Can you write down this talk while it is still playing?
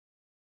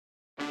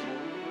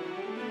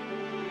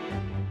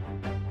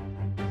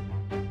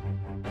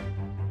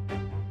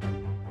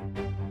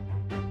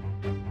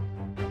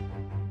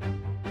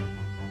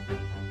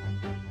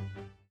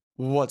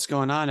What's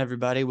going on,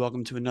 everybody?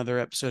 Welcome to another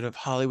episode of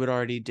Hollywood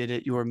Already Did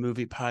It, your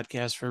movie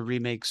podcast for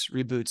remakes,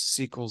 reboots,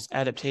 sequels,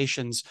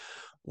 adaptations,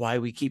 why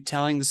we keep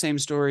telling the same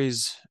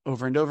stories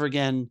over and over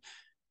again,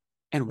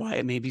 and why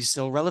it may be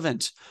still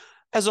relevant.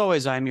 As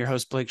always, I'm your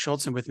host, Blake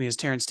Schultz, and with me is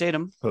Terrence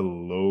Tatum.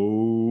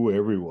 Hello,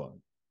 everyone.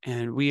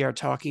 And we are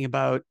talking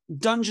about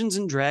Dungeons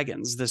and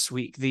Dragons this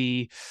week,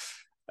 the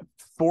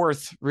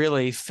fourth,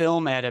 really,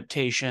 film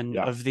adaptation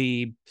Yeah. of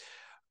the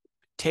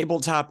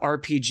tabletop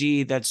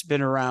RPG that's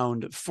been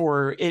around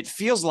for, it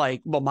feels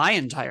like, well, my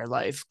entire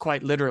life,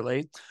 quite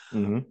literally,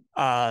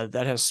 that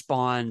has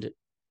spawned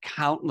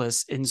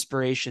countless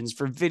inspirations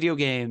for video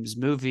games,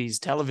 movies,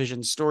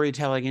 television,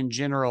 storytelling in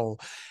general,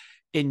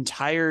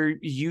 entire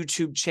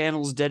YouTube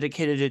channels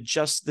dedicated to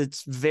just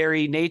its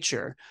very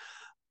nature.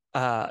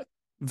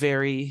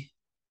 Very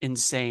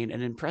insane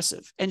and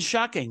impressive and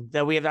shocking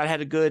that we have not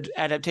had a good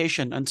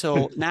adaptation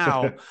until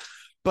now.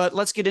 But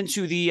let's get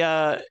into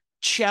the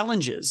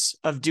challenges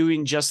of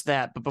doing just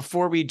that. But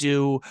before we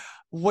do,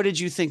 what did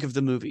you think of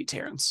the movie,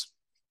 Terrence?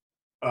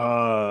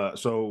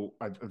 So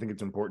I think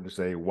it's important to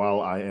say, while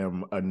I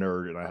am a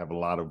nerd and I have a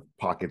lot of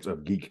pockets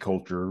of geek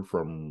culture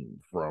from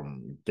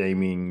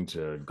gaming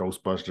to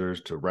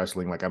Ghostbusters to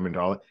wrestling, like I'm into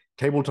all it,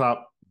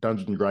 tabletop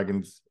Dungeons and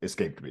Dragons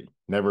escaped me.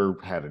 Never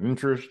had an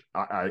interest.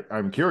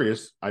 I'm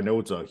curious. I know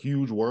it's a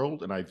huge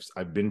world, and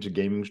I've been to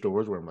gaming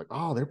stores where I'm like,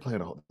 oh, they're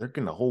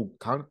getting a whole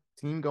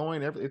team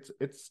going.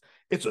 It's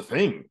a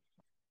thing.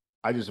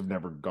 I just have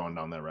never gone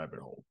down that rabbit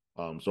hole.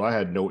 So I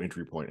had no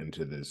entry point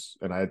into this,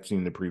 and I had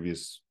seen the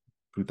previous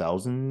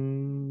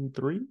 2000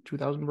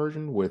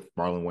 version with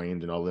Marlon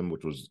Wayans and all them,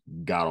 which was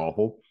god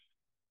awful.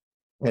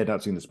 I had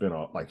not seen the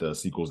spinoff, like the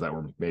sequels that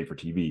were made for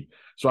TV.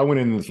 So I went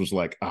in and this was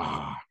like,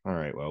 all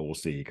right, well, we'll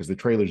see. Because the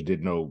trailers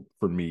didn't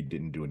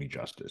do any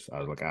justice. I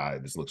was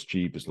like, this looks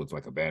cheap. This looks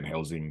like a Van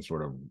Helsing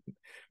sort of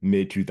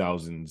mid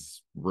 2000s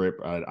rip.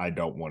 I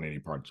don't want any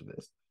parts of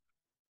this.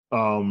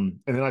 And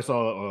then I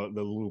saw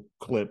the little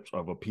clips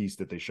of a piece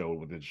that they showed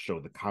where they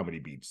showed the comedy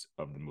beats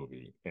of the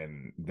movie.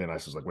 And then I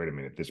was like, wait a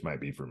minute, this might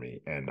be for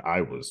me. And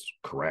I was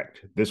correct.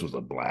 This was a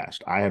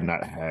blast.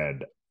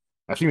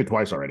 I've seen it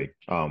twice already.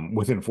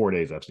 Within 4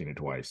 days, I've seen it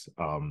twice.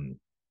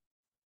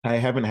 I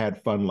haven't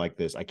had fun like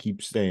this. I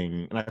keep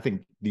saying, and I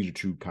think these are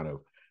two kind of,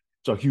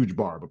 it's a huge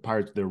bar, but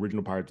the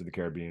original Pirates of the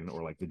Caribbean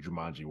or like the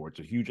Jumanji, where it's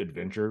a huge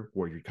adventure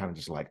where you're kind of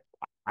just like,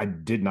 I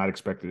did not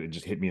expect it. It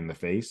just hit me in the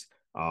face.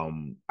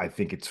 I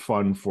think it's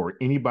fun for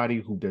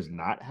anybody who does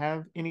not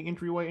have any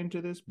entryway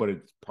into this, but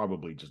it's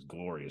probably just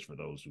glorious for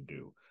those who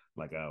do.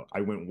 Like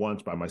I went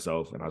once by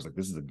myself, and I was like,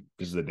 "This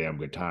is a damn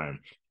good time."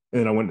 And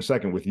then I went a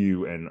second with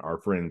you and our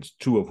friends,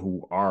 two of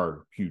who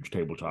are huge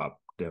tabletop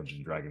Dungeons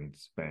and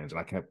Dragons fans, and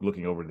I kept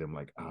looking over to them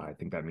like, "I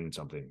think that means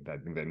something. I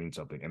think that means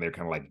something," and they're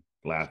kind of like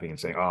laughing and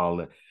saying,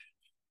 "Oh."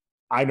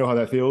 I know how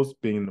that feels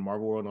being in the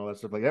Marvel world and all that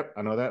stuff. Like, yep,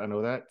 I know that. I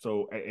know that.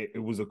 So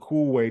it was a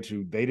cool way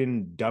they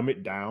didn't dumb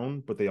it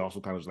down, but they also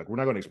kind of was like, we're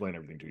not going to explain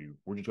everything to you.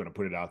 We're just going to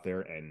put it out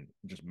there and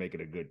just make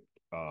it a good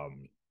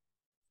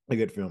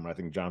film. I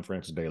think John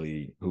Francis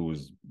Daly, who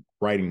is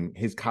writing,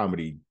 his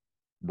comedy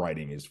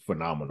writing is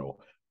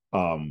phenomenal,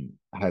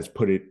 has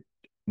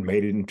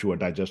made it into a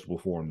digestible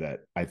form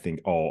that I think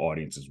all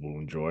audiences will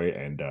enjoy.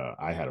 And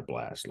I had a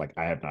blast. Like,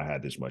 I have not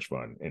had this much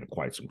fun in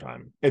quite some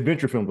time.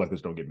 Adventure films like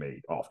this don't get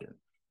made often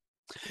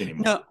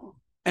anymore. No,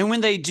 and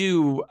when they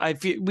do, I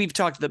feel we've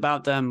talked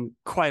about them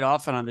quite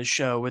often on the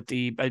show with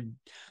the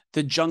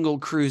Jungle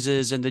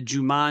Cruises and the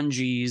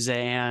Jumanjis,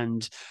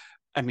 and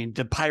I mean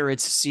the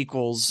Pirates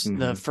sequels,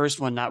 the first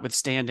one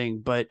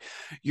notwithstanding. But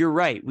you're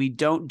right, we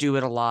don't do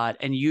it a lot,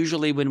 and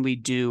usually when we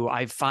do,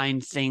 I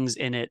find things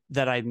in it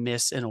that I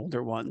miss in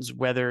older ones,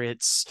 whether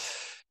it's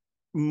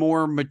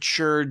more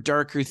mature,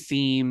 darker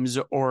themes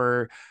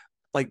or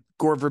like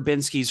Gore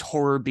Verbinski's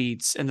horror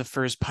beats in the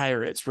first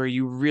Pirates, where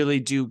you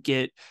really do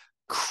get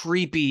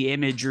creepy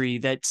imagery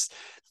that's,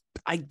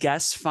 I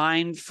guess,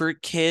 fine for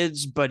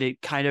kids, but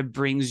it kind of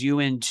brings you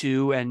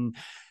into, and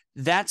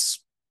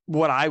that's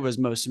what I was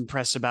most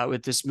impressed about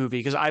with this movie,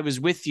 because I was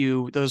with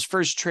you. Those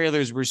first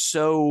trailers were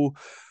so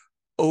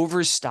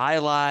over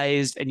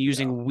stylized and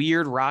using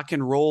weird rock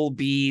and roll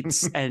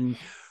beats and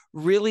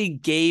really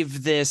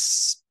gave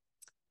this,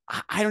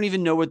 I don't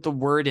even know what the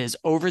word is,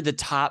 over the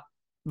top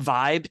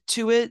vibe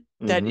to it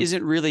that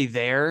isn't really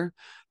there.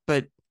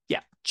 But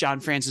yeah,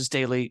 John Francis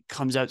Daly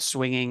comes out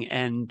swinging,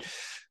 and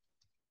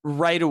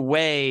right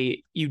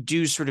away you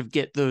do sort of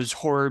get those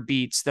horror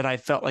beats that I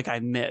felt like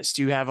I missed.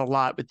 You have a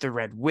lot with the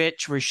Red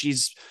Witch where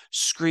she's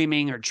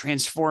screaming or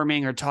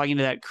transforming or talking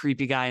to that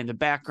creepy guy in the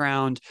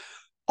background.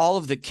 All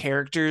of the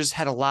characters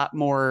had a lot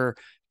more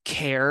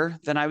care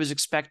than I was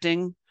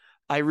expecting.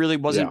 I really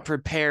wasn't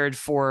prepared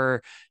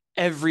for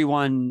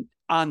everyone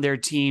on their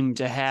team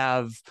to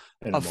have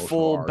a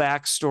full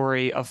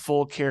backstory, a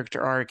full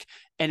character arc,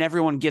 and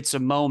everyone gets a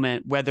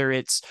moment, whether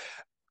it's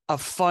a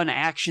fun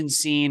action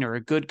scene or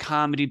a good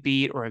comedy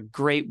beat or a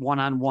great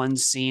one-on-one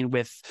scene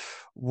with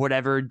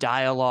whatever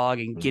dialogue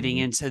and getting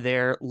into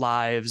their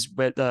lives.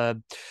 But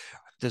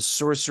the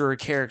sorcerer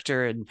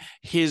character and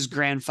his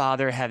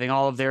grandfather having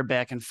all of their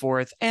back and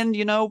forth. And,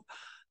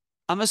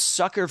 I'm a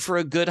sucker for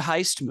a good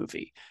heist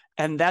movie.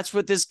 And that's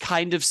what this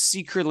kind of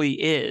secretly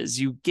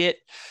is.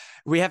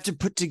 We have to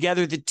put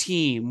together the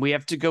team. We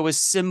have to go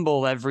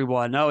assemble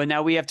everyone. Oh, and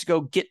now we have to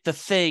go get the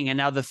thing. And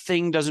now the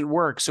thing doesn't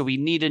work. So we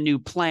need a new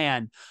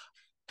plan.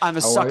 I'm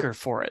a sucker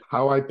for it.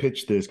 How I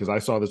pitched this, because I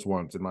saw this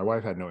once and my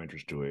wife had no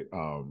interest to it.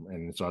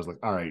 And so I was like,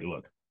 all right,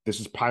 look, this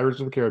is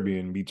Pirates of the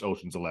Caribbean meets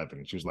Ocean's 11.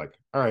 And she was like,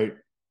 all right,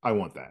 I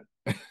want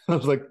that. I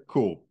was like,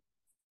 cool.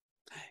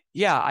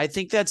 Yeah, I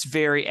think that's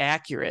very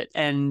accurate.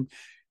 And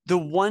the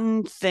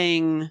one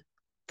thing,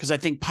 because I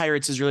think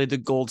Pirates is really the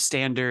gold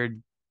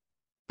standard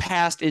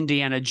past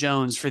Indiana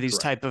Jones for these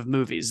type of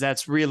movies.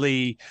 That's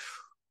really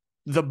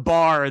the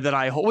bar that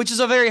I hold, which is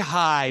a very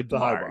high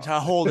bar to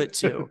hold it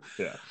to.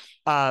 Yeah.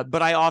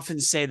 But I often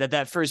say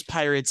that first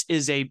Pirates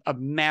is a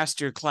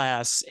master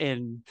class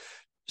in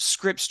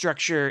script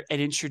structure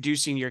and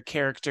introducing your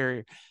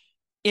character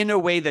in a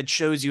way that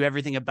shows you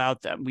everything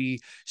about them. We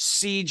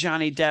see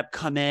Johnny Depp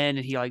come in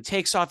and he like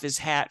takes off his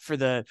hat for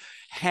the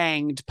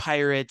hanged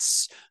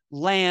pirates,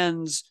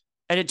 lands,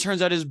 and it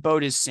turns out his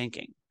boat is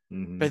sinking.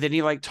 Mm-hmm. But then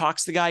he like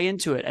talks the guy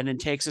into it and then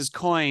takes his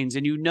coins,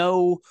 and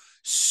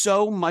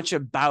so much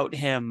about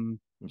him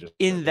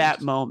in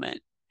that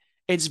moment.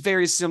 It's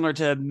very similar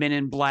to Men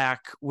in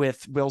Black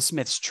with Will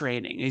Smith's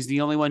training. He's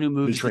the only one who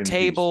moves the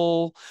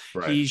table.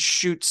 Right. He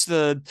shoots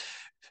the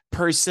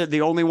person.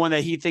 The only one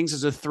that he thinks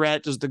is a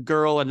threat is the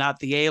girl and not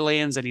the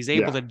aliens. And he's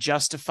able to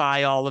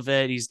justify all of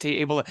it. He's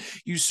able to,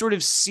 you sort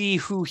of see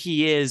who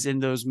he is in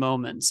those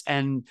moments.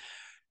 And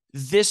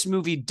this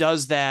movie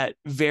does that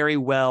very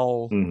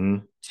well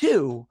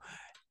too.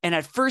 And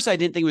at first I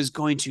didn't think it was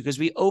going to, because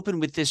we open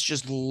with this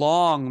just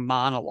long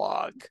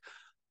monologue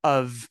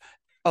of,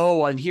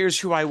 oh, and here's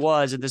who I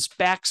was, and this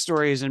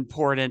backstory is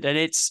important. And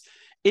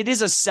it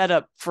is a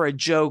setup for a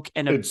joke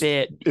and a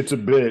bit. It's a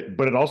bit,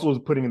 but it also is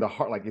putting in the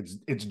heart, like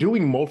it's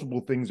doing multiple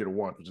things at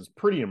once, which is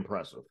pretty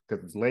impressive,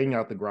 because it's laying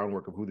out the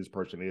groundwork of who this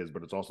person is,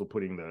 but it's also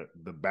putting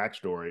the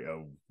backstory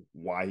of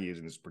why he is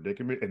in this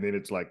predicament. And then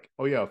it's like,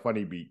 oh yeah, a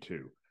funny beat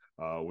too,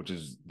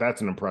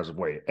 that's an impressive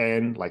way.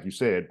 And like you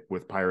said,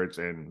 with Pirates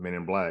and Men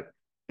in Black,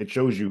 it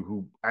shows you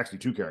who, actually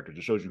two characters,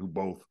 it shows you who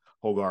both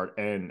Hogarth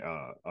and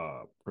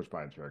Chris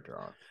Pine's character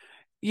are.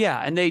 Yeah,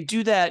 and they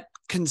do that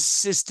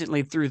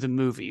consistently through the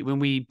movie. When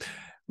we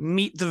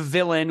meet the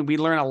villain, we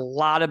learn a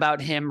lot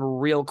about him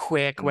real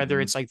quick, whether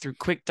it's like through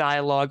quick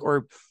dialogue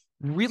or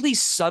really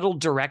subtle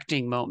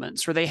directing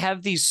moments where they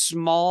have these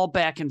small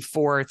back and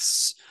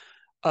forths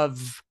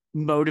of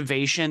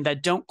motivation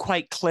that don't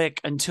quite click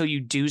until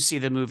you do see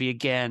the movie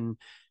again.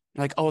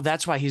 You're like, oh,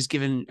 that's why he's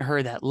giving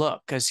her that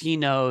look, because he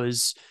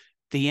knows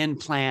the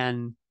end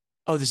plan.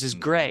 Oh, this is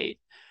great.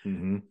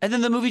 And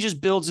then the movie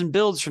just builds and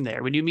builds from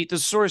there. When you meet the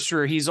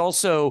sorcerer, he's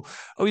also,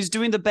 he's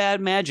doing the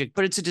bad magic,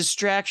 but it's a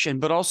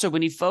distraction. But also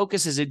when he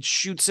focuses, it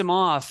shoots him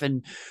off.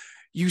 And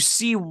you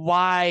see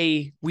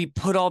why we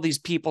put all these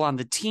people on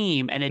the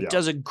team. And it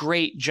does a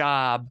great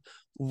job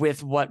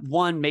with what,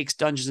 one, makes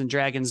Dungeons and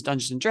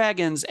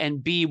Dragons,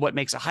 and B, what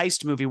makes a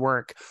heist movie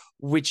work,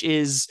 which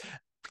is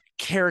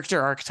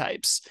character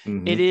archetypes.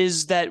 It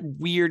is that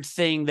weird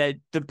thing that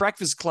the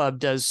Breakfast Club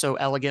does so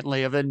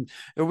elegantly of, and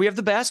we have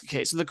the basket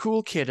case and the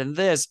cool kid and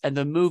this, and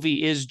the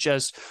movie is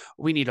just,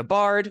 we need a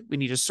bard, we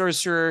need a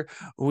sorcerer,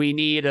 we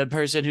need a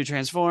person who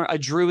transforms, a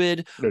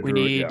druid,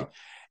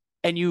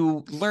 and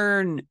you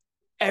learn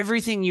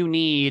everything you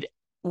need,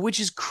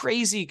 which is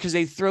crazy because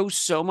they throw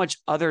so much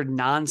other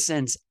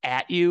nonsense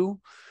at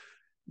you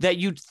that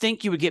you'd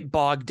think you would get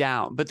bogged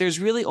down. But there's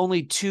really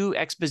only two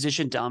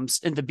exposition dumps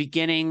in the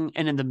beginning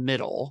and in the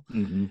middle.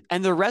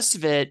 And the rest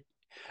of it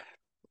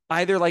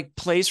either like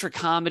plays for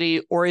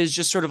comedy or is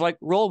just sort of like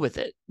roll with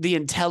it. The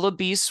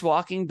IntelliBeasts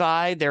walking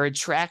by, they're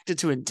attracted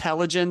to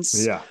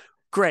intelligence. Yeah.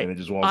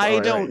 Great. I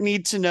don't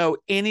need to know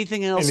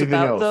anything else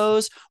about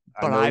those,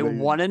 but I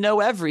want to know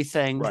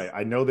everything. Right.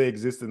 I know they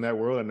exist in that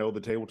world. I know the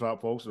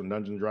tabletop folks and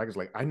Dungeons and Dragons.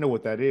 Like, I know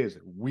what that is.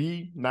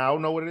 We now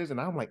know what it is. And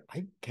I'm like,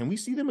 can we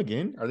see them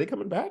again? Are they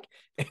coming back?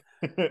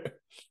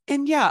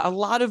 And yeah, a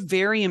lot of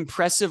very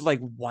impressive, like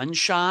one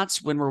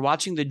shots when we're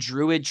watching the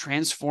druid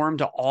transform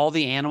to all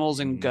the animals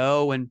and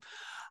go. And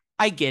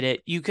I get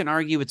it. You can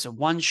argue it's a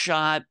one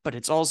shot, but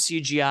it's all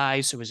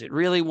CGI. So is it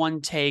really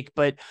one take?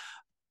 But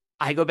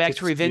I go back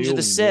to Revenge of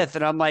the Sith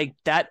and I'm like,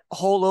 that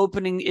whole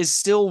opening is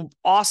still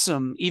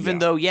awesome, even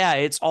though,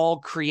 it's all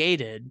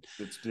created.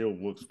 It still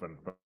looks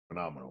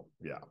phenomenal.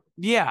 Yeah.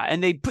 Yeah.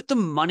 And they put the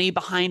money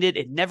behind it.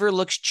 It never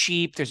looks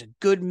cheap. There's a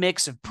good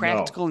mix of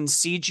practical and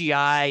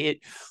CGI. It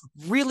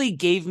really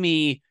gave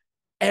me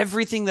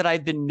everything that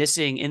I've been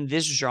missing in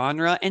this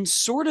genre and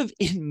sort of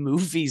in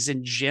movies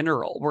in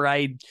general, where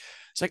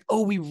it's like,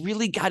 oh, we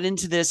really got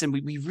into this and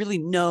we really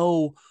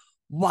know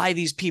why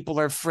these people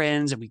are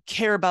friends and we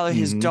care about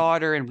his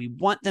daughter and we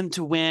want them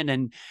to win,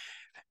 and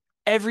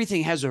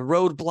everything has a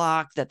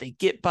roadblock that they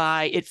get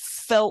by. It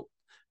felt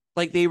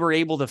like they were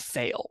able to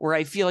fail, where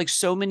I feel like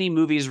so many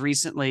movies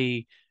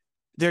recently,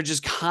 they're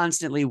just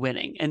constantly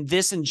winning. And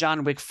this and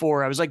John Wick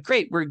 4, I was like,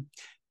 great, we're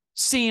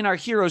seeing our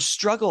heroes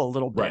struggle a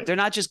little bit. Right. They're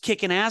not just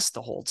kicking ass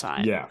the whole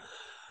time. Yeah.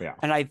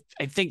 And I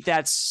think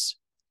that's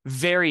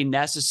very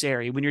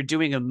necessary when you're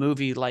doing a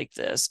movie like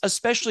this,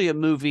 especially a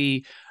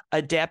movie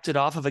adapted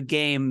off of a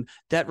game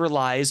that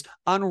relies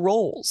on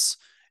rolls.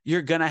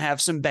 You're going to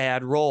have some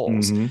bad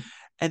rolls. Mm-hmm.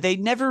 And they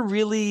never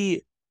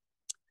really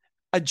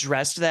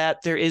addressed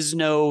that. There is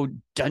no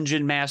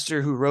dungeon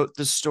master who wrote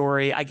the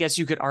story. I guess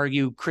you could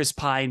argue Chris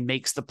Pine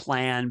makes the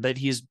plan, but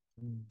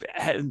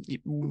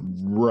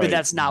but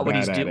that's not what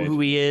he's doing, who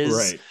he is.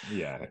 Right.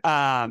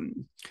 Yeah.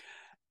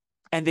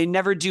 And they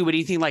never do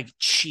anything like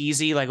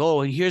cheesy, like,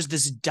 oh, and here's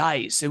this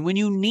dice, and when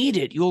you need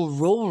it, you'll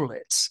roll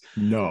it.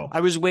 No. I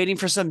was waiting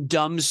for some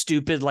dumb,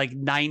 stupid, like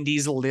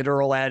 90s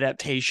literal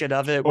adaptation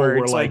of it where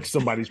it's like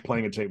somebody's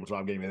playing a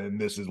tabletop game and then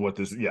this is what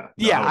this, No,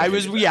 I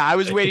was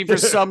waiting for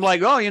some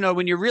like, oh,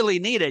 when you really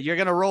need it, you're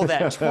gonna roll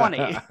that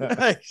 20.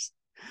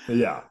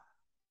 Yeah.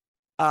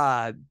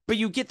 But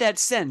you get that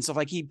sense of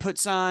like he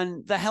puts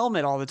on the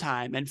helmet all the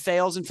time and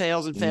fails and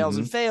fails and fails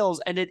and fails.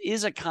 And it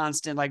is a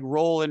constant like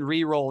roll and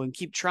re-roll and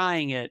keep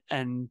trying it.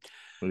 And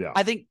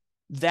I think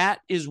that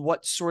is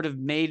what sort of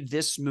made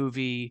this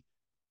movie,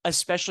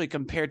 especially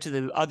compared to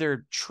the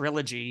other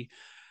trilogy,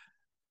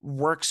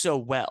 work so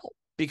well,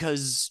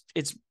 because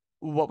it's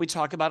what we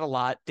talk about a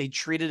lot. They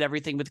treated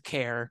everything with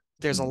care.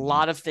 There's a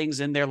lot of things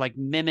in there like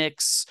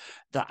mimics,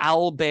 the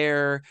owl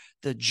bear,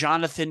 the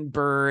Jonathan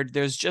bird.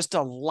 There's just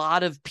a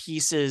lot of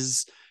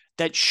pieces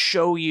that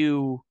show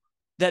you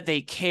that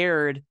they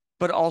cared,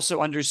 but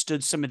also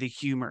understood some of the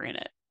humor in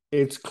it.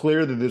 It's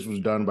clear that this was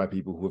done by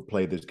people who have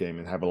played this game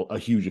and have a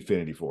huge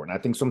affinity for it. And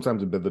I think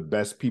sometimes the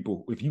best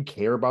people, if you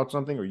care about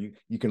something, or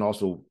you can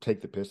also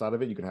take the piss out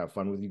of it, you can have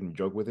fun with it, you can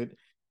joke with it,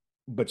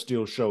 but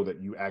still show that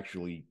you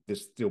actually,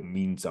 this still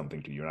means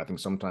something to you. And I think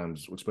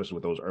sometimes, especially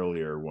with those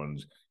earlier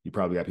ones, you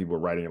probably got people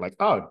writing like,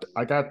 oh,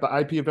 I got the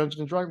IP of Dungeons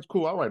and Dragons.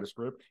 Cool, I'll write a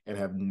script, and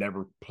have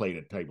never played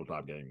a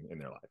tabletop game in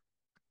their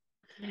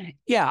life.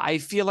 Yeah, I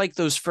feel like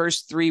those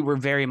first three were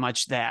very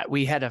much that.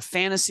 We had a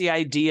fantasy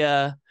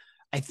idea.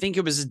 I think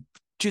it was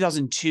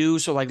 2002.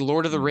 So like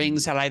Lord of the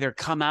Rings had either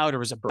come out or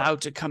was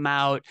about to come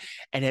out.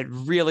 And it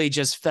really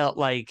just felt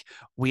like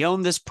we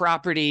own this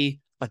property.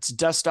 Let's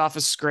dust off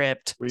a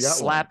script,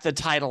 slap the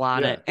title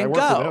on it, and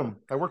go.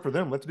 I work for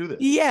them. Let's do this.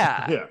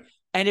 Yeah. Yeah.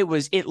 And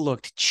it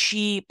looked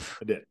cheap.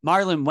 It did.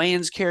 Marlon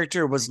Wayans'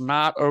 character was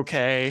not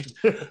okay.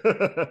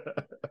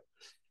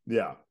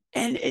 Yeah.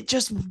 And it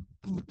just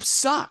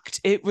sucked.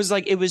 It was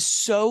like, it was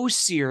so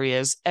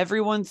serious.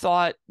 Everyone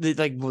thought that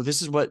like, well,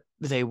 this is what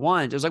they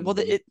want. It was like, well,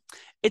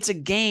 it's a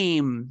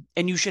game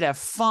and you should have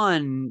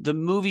fun. The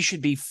movie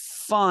should be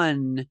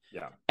fun.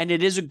 Yeah. And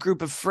it is a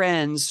group of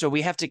friends. So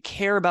we have to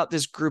care about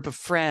this group of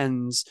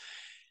friends.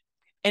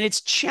 And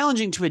it's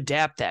challenging to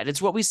adapt that.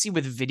 It's what we see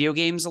with video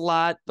games a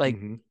lot. Like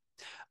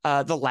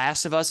The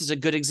Last of Us is a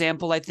good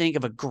example, I think,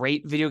 of a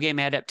great video game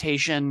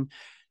adaptation,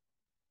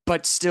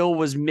 but still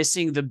was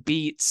missing the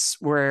beats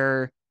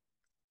where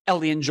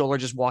Ellie and Joel are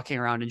just walking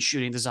around and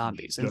shooting the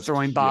zombies and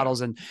throwing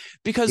bottles. And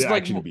because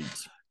like,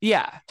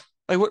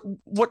 like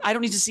what I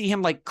don't need to see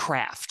him like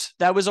craft.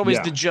 That was always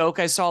the joke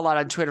I saw a lot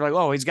on Twitter. Like,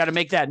 oh, he's got to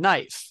make that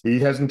knife. He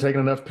hasn't taken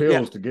enough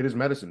pills to get his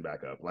medicine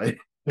back up. Like,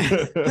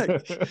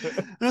 and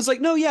it's like,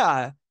 no,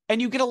 yeah.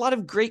 And you get a lot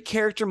of great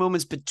character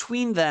moments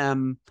between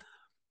them,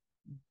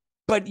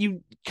 but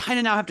you kind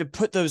of now have to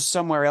put those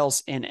somewhere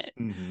else in it.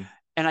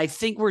 And I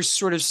think we're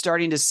sort of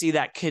starting to see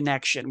that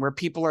connection where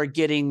people are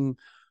getting,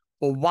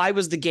 well, why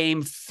was the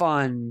game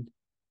fun?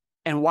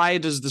 And why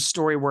does the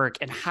story work?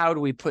 And how do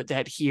we put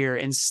that here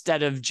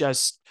instead of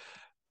just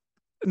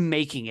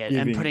making it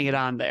and putting it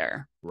on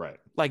there? Right.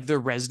 Like the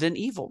Resident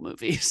Evil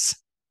movies.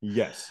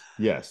 Yes.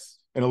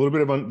 And a little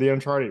bit of the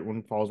Uncharted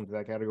one falls into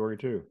that category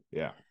too.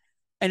 Yeah.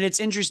 And it's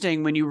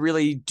interesting when you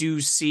really do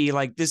see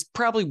like this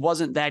probably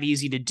wasn't that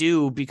easy to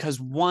do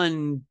because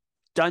one,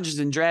 Dungeons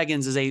and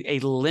Dragons is a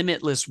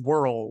limitless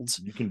world.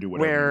 You can do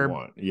whatever you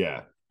want.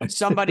 Yeah.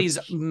 Somebody's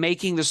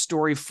making the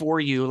story for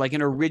you, like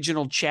an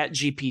original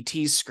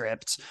ChatGPT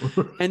script,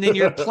 and then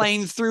you're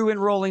playing through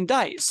and rolling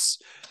dice.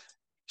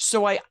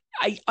 So I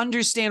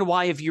understand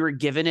why if you were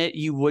given it,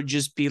 you would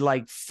just be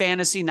like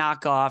fantasy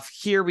knockoff.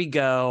 Here we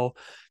go.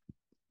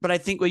 But I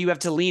think what you have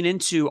to lean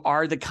into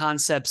are the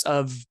concepts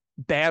of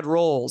bad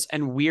rolls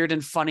and weird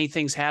and funny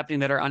things happening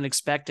that are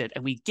unexpected.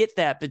 And we get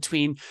that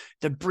between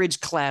the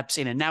bridge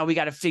collapsing and now we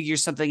got to figure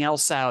something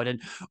else out.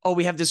 And, oh,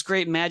 we have this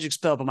great magic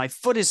spell, but my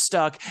foot is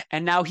stuck.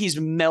 And now he's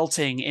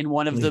melting in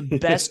one of the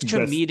best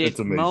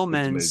comedic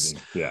moments.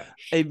 Yeah.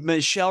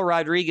 Michelle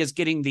Rodriguez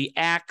getting the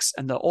axe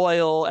and the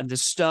oil and the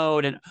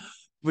stone and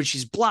when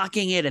she's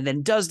blocking it and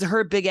then does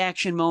her big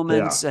action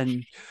moments.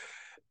 And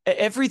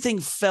everything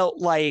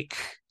felt like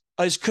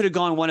it could have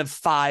gone one of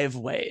 5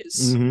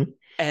 ways.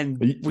 And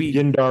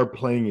Yendar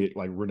playing it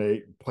like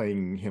Renee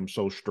playing him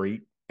so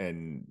straight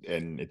and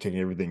taking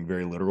everything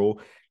very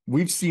literal.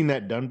 We've seen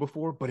that done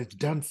before, but it's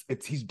done.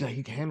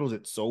 He handles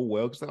it so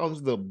well. It's like, oh, this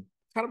is the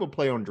kind of a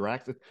play on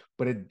Drax,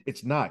 but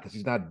it's not because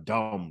he's not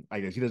dumb. I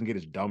guess he doesn't get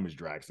as dumb as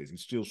Drax is.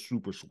 He's still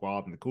super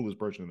suave and the coolest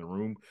person in the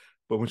room.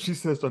 But when she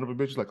says son of a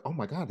bitch, she's like, oh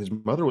my God, his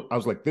mother. I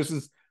was like,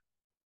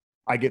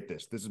 I get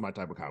this. This is my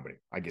type of comedy.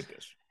 I get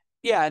this.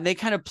 Yeah, and they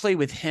kind of play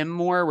with him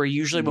more, where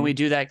usually when we Mhm.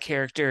 do that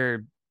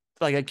character,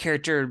 like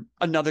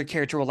another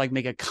character will like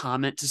make a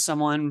comment to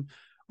someone,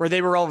 where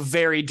they were all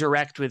very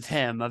direct with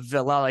him of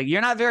like, you're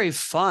not very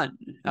fun,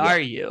 Yeah. are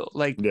you?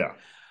 Like Yeah.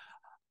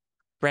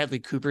 Bradley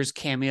Cooper's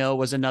cameo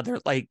was another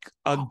like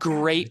a Oh God,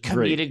 great it's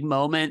great. comedic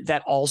moment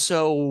that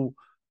also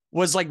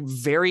was like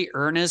very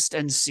earnest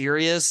and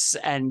serious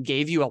and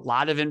gave you a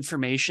lot of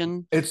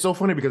information. It's so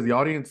funny because the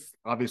audience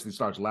obviously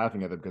starts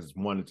laughing at it because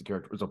one, it's a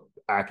character, it's an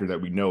actor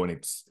that we know, and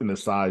it's in the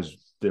size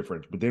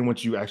difference. But then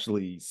once you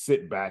actually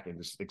sit back and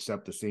just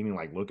accept the scene and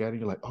like look at it,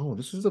 you're like, oh,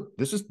 this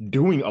is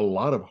doing a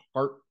lot of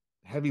heart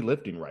heavy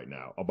lifting right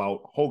now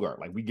about Hogarth.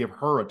 Like we give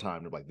her a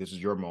time to like, this is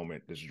your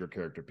moment, this is your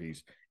character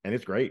piece, and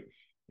it's great.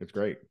 It's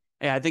great.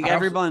 Yeah, I think I also,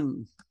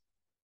 everyone.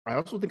 I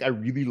also think I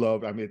really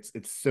love. I mean,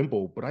 it's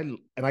simple, but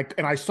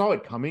I saw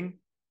it coming,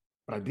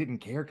 but I didn't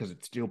care because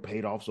it still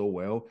paid off so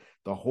well.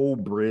 The whole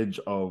bridge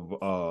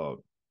of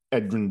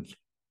Edrin's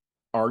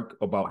arc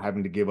about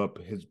having to give up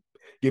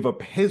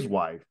his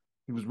wife.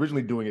 He was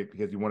originally doing it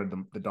because he wanted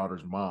the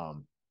daughter's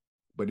mom,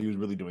 but he was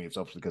really doing it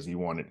selfishly because he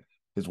wanted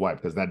his wife,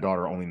 because that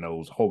daughter only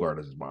knows Hogarth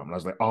as his mom. And I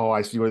was like, oh,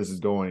 I see where this is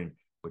going,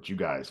 but you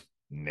guys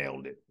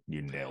nailed it.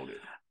 You nailed it.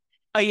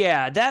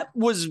 Yeah, that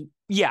was,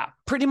 yeah,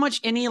 pretty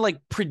much any like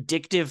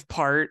predictive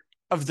part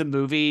of the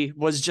movie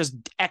was just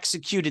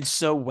executed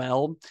so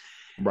well.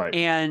 Right.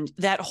 And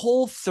that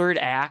whole third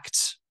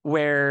act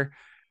where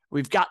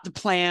we've got the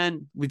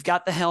plan, we've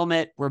got the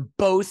helmet, we're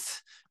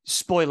both,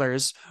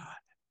 spoilers,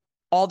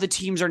 all the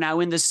teams are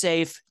now in the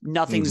safe,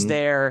 nothing's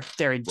there,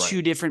 they're in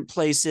two different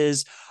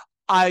places.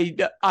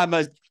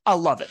 I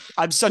love it.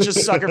 I'm such a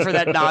sucker for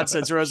that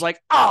nonsense where I was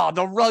like, oh,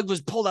 the rug was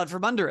pulled out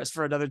from under us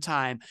for another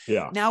time.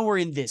 Yeah. Now we're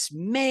in this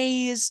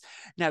maze.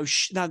 Now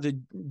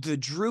the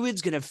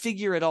druid's going to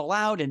figure it all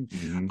out. And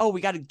oh, we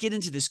got to get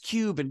into this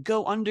cube and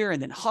go under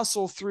and then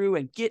hustle through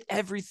and get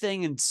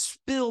everything and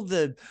spill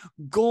the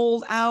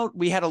gold out.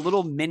 We had a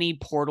little mini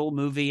Portal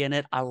movie in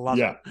it. I love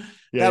it.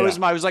 Yeah, I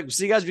was like,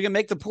 see, guys, we can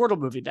make the Portal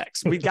movie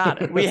next. We got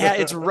it.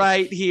 It's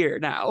right here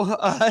now.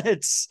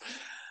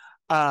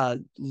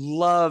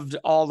 Loved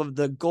all of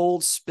the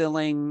gold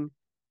spilling.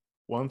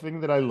 One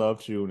thing that I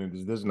love too, and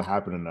it doesn't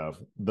happen enough,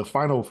 the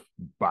final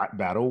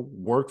battle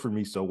worked for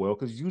me so well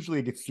because usually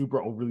it gets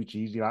super overly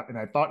cheesy, and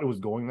I thought it was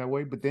going that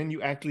way, but then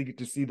you actually get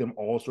to see them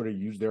all sort of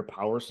use their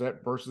power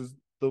set versus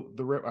the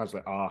rip. I was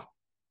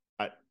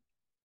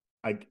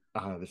like,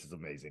 this is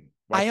amazing.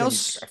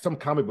 Some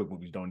comic book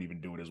movies don't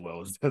even do it as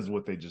well as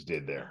what they just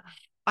did there.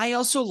 I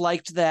also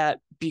liked that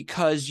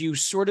because you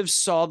sort of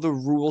saw the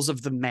rules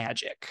of the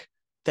magic.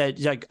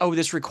 That like, oh,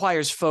 this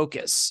requires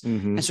focus.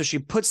 And so she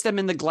puts them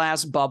in the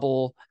glass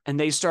bubble and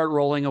they start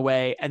rolling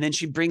away. And then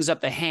she brings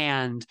up the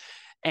hand.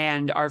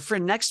 And our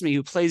friend next to me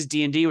who plays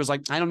D&D was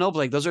like, I don't know,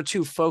 Blake, those are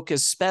two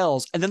focus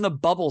spells. And then the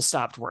bubble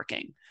stopped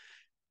working.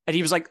 And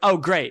he was like, oh,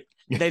 great.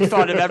 They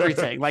thought of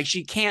everything. Like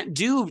she can't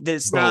do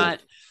this. Not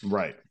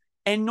right.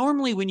 And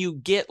normally when you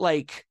get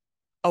like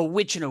a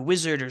witch and a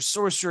wizard or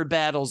sorcerer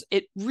battles,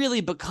 it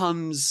really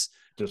becomes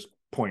just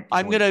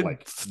I'm going to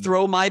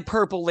throw my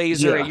purple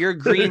laser at your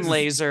green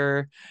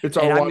laser. It's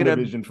our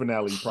WandaVision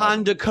finale.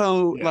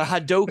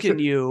 Hadoken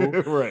you.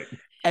 Right.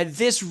 And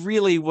this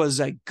really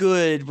was a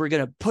good, we're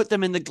going to put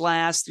them in the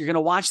glass. You're going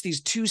to watch these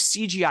two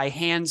CGI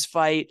hands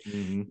fight.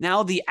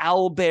 Now the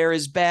owl bear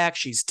is back.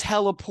 She's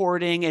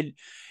teleporting. And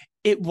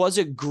it was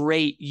a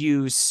great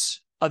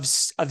use of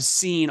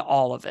seeing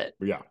all of it.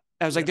 Yeah.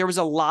 I was like, there was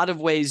a lot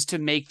of ways to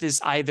make this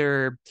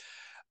either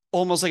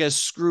almost like a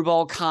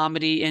screwball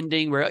comedy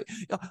ending where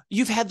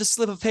you've had the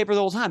slip of paper the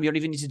whole time. You don't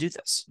even need to do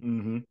this.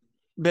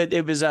 But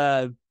it was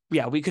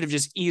we could have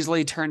just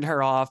easily turned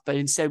her off, but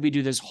instead we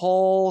do this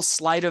whole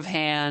sleight of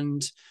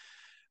hand.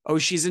 Oh,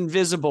 she's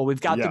invisible. We've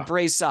got the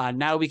brace on.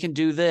 Now we can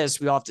do this.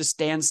 We all have to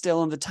stand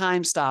still and the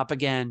time stop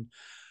again.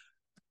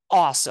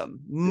 Awesome.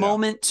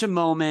 Moment to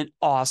moment.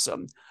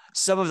 Awesome.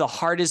 Some of the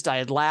hardest I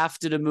had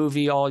laughed at a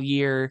movie all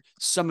year,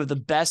 some of the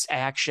best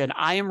action.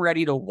 I am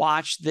ready to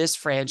watch this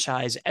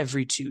franchise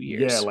every 2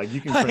 years. Yeah, like you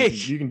can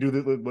you can do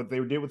this, what they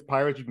did with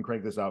Pirates. You can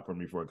crank this out for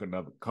me for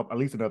at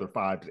least another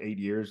 5 to 8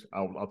 years.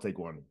 I'll take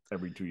one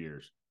every 2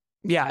 years.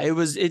 Yeah, they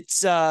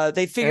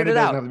figured it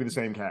out. It doesn't have to be the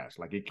same cast.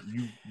 Like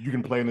you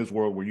can play in this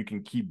world where you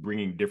can keep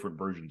bringing different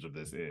versions of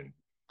this in.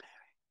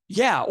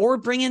 Yeah, or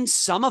bring in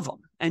some of them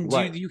and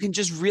you can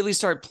just really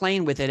start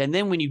playing with it. And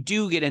then when you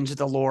do get into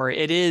the lore,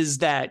 it is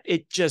that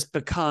it just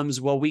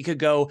becomes, well, we could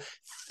go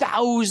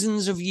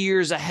thousands of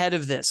years ahead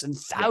of this and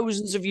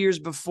thousands of years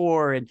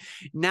before. And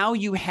now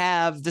you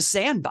have the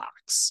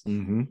sandbox.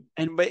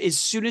 But as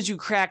soon as you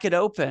crack it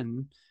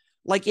open,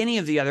 like any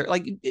of the other,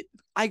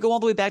 I go all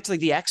the way back to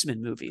like the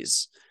X-Men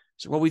movies.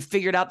 So, well, we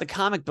figured out the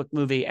comic book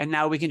movie and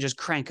now we can just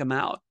crank them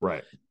out.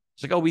 Right.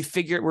 It's like, oh,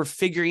 we're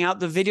figuring out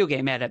the video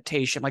game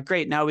adaptation. Like,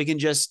 great. Now we can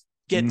just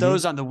get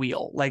those on the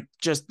wheel. Like,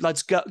 just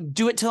let's go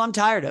do it till I'm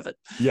tired of it.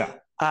 Yeah.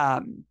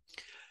 And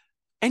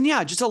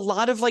yeah, just a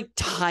lot of like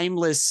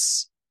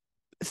timeless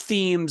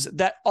themes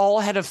that all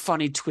had a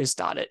funny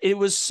twist on it. It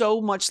was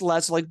so much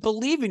less like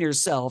believe in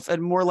yourself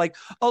and more like,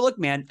 oh, look,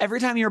 man, every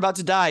time you're about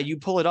to die, you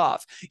pull it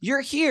off.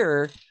 You're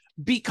here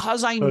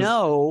because I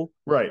know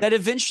right that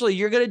eventually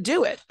you're going to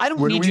do it. I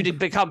don't need you to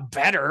become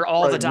better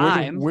all the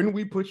time. When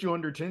we put you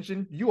under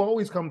tension, you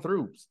always come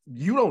through.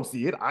 You don't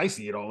see it. I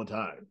see it all the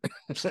time.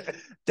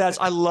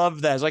 I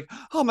love that. It's like,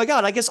 oh my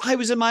God, I guess I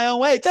was in my own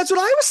way. That's what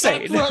I was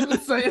saying. That's what I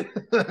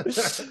was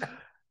saying.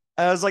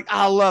 I was like,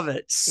 I love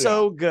it.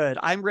 So good.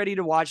 I'm ready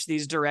to watch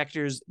these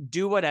directors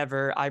do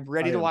whatever. I'm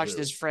ready to watch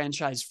this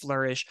franchise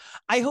flourish.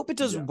 I hope it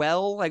does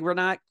well. Like, we're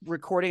not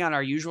recording on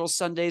our usual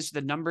Sundays, so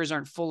the numbers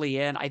aren't fully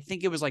in. I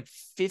think it was like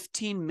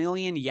 15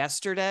 million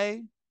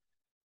yesterday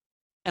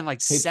and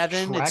like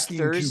 7 it's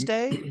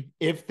Thursday.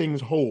 If things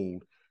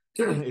hold,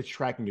 it's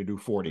tracking to do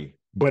 40,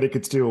 but it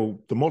could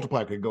still, the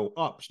multiplier could go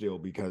up still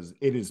because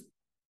it is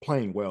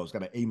playing well. It's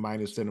got an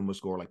A- cinema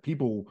score. Like,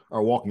 people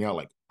are walking out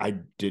like, I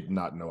did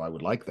not know I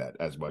would like that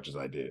as much as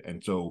I did.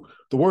 And so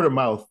the word of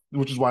mouth,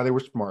 which is why they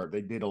were smart,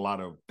 they did a lot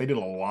of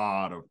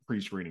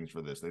pre-screenings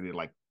for this. They did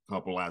like a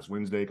couple last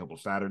Wednesday, a couple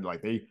Saturday.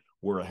 Like, they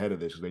were ahead of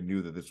this because they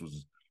knew that this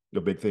was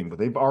a big thing. But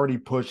they've already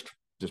pushed,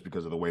 just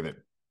because of the way that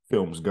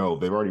films go,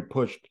 they've already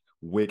pushed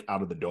Wick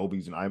out of the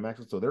Dolbys and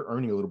IMAXs, so they're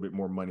earning a little bit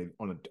more money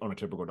on a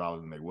typical dollar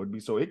than they would be.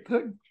 So it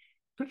could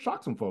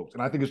shock some folks,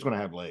 and I think it's going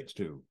to have legs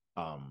too.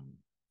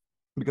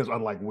 Because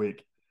unlike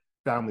Wick,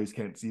 families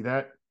can't see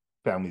that.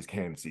 Families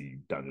can see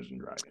Dungeons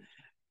and Dragons.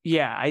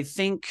 Yeah, I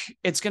think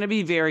it's going to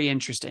be very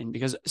interesting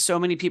because so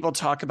many people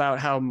talk about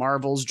how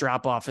Marvel's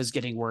drop off is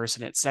getting worse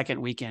in its second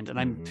weekend,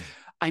 and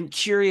I'm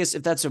curious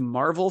if that's a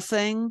Marvel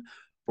thing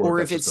or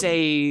if it's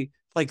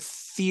like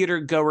theater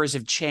goers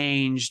have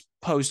changed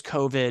post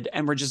COVID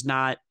and we're just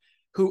not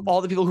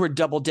all the people who are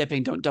double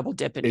dipping don't double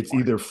dip anymore. It's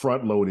either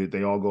front loaded,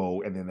 they all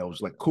go, and then they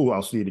was like, cool,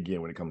 I'll see it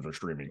again when it comes on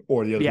streaming,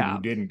 or the other people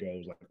who didn't go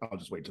was like, I'll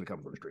just wait till it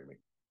comes on streaming.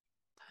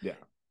 Yeah.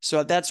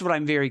 So that's what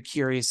I'm very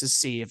curious to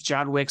see, if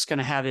John Wick's going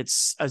to have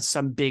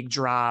some big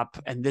drop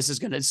and this is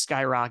going to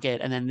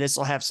skyrocket, and then this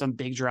will have some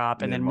big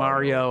drop, and then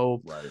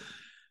Mario. Right.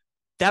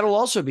 That'll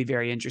also be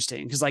very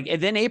interesting because, like, and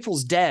then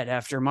April's dead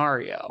after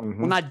Mario.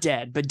 Well, not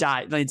dead, but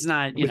died. Like, it's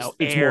not, it's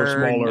Air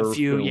more smaller, and a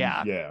few.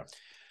 Yeah.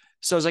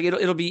 So it's like,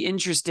 it'll be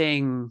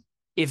interesting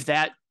if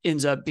that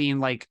ends up being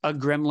like a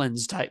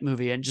Gremlins type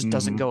movie and just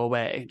doesn't go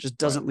away, just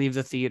doesn't leave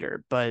the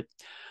theater. But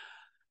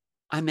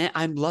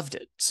I loved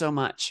it so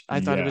much. I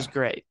thought it was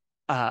great.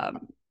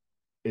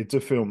 It's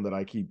a film that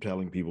I keep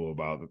telling people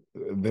about.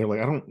 They're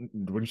like,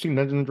 when you see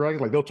Dungeons and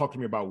Dragons, like, they'll talk to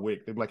me about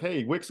Wick. They're like,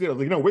 hey, Wick's good. I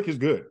was like, Wick is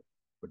good,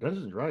 but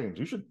Dungeons and Dragons,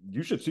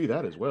 you should see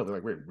that as well. They're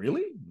like, wait,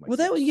 really? Like,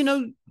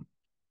 well,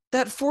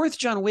 that fourth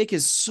John Wick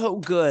is so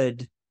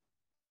good,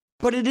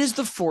 but it is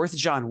the fourth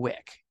John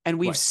Wick. And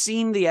we've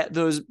seen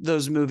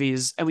those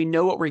movies, and we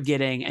know what we're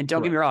getting. And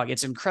don't get me wrong,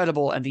 it's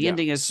incredible, and the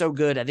ending is so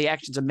good, and the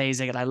action's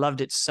amazing, and I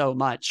loved it so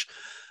much.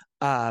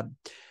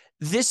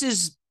 This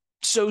is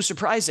so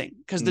surprising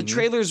because the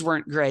trailers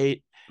weren't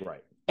great,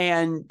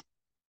 and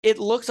it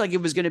looked like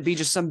it was going to be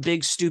just some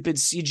big stupid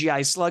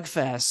CGI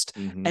slugfest.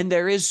 And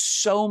there is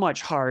so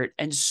much heart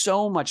and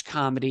so much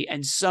comedy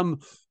and some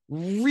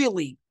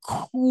really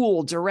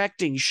cool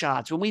directing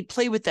shots. When we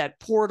play with that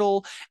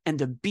portal and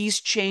the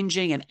beast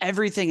changing and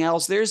everything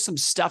else, there's some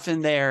stuff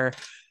in there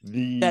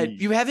that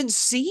you haven't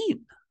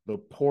seen. The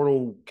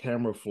portal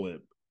camera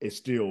flip is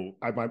still,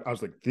 I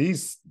was like,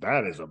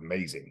 that is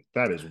amazing.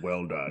 That is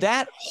well done.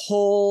 That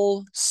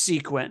whole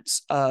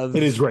sequence of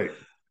it is great.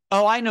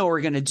 Oh, I know what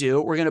we're going to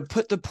do. We're going to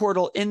put the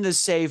portal in the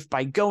safe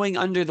by going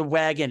under the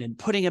wagon and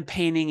putting a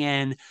painting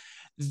in.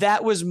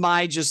 That was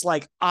just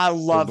like, I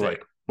love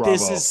it. Bravo.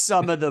 This is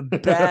some of the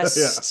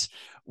best.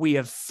 We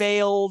have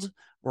failed.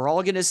 We're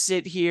all going to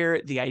sit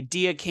here. The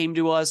idea came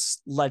to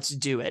us. Let's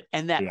do it.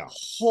 And that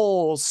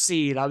whole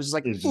scene, I was just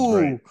like,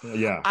 ooh,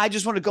 I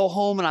just want to go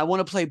home and I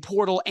want to play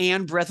Portal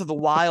and Breath of the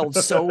Wild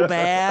so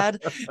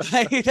bad.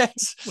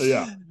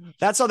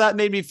 That's how that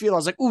made me feel. I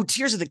was like, ooh,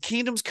 Tears of the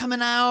Kingdom's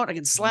coming out. I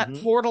can slap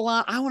Portal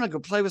on. I want to go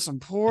play with some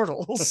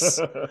portals.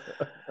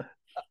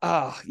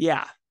 Oh,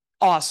 yeah.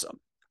 Awesome.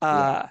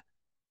 That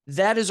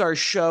is our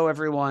show,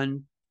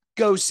 everyone.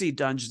 Go see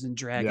Dungeons and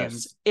Dragons.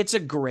 Yes. It's a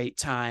great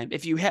time.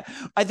 If you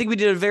I think we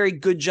did a very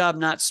good job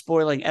not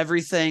spoiling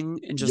everything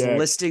and just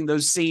listing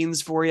those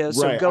scenes for you.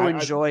 So go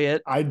enjoy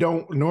it. I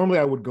don't normally,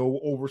 I would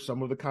go over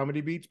some of the comedy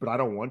beats, but I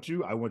don't want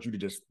to. I want you to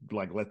just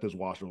like let this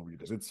wash over you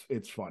because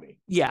it's funny.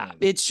 Yeah,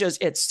 it's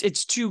just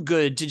it's too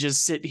good to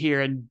just sit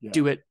here and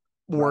do it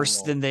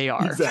worse than they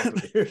are.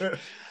 Exactly.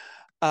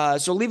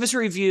 So leave us a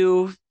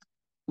review,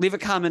 leave a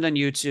comment on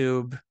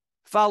YouTube.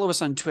 Follow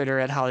us on Twitter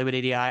at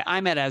Hollywood80i.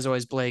 I'm at, as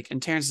always, Blake,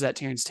 and Terrence is at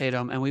Terrence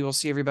Tatum, and we will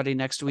see everybody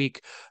next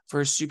week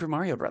for Super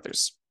Mario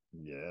Brothers.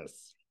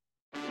 Yes.